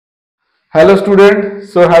Hello student,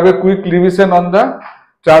 so have a quick revision on the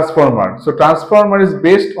transformer. So transformer is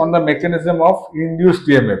based on the mechanism of induced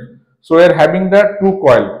EMF. So we are having the two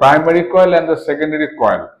coil, primary coil and the secondary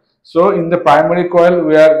coil. So in the primary coil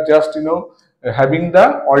we are just having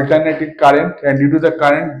the alternating current, and due to the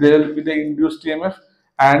current there will be the induced EMF,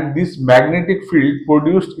 and this magnetic field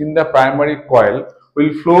produced in the primary coil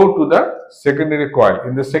will flow to the secondary coil.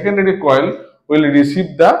 In the secondary coil we will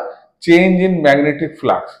receive the change in magnetic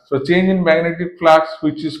flux. So change in magnetic flux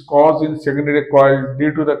which is caused in secondary coil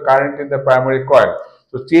due to the current in the primary coil.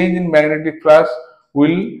 So change in magnetic flux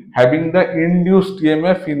will having the induced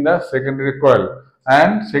EMF in the secondary coil,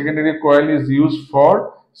 and secondary coil is used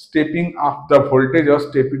for stepping up the voltage or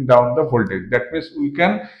stepping down the voltage. That means we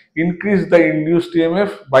can increase the induced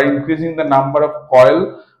EMF by increasing the number of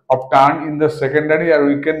coil of turn in the secondary, or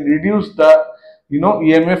we can reduce the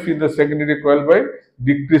EMF in the secondary coil by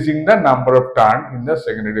decreasing the number of turn in the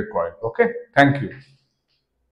secondary coil. Okay, thank you.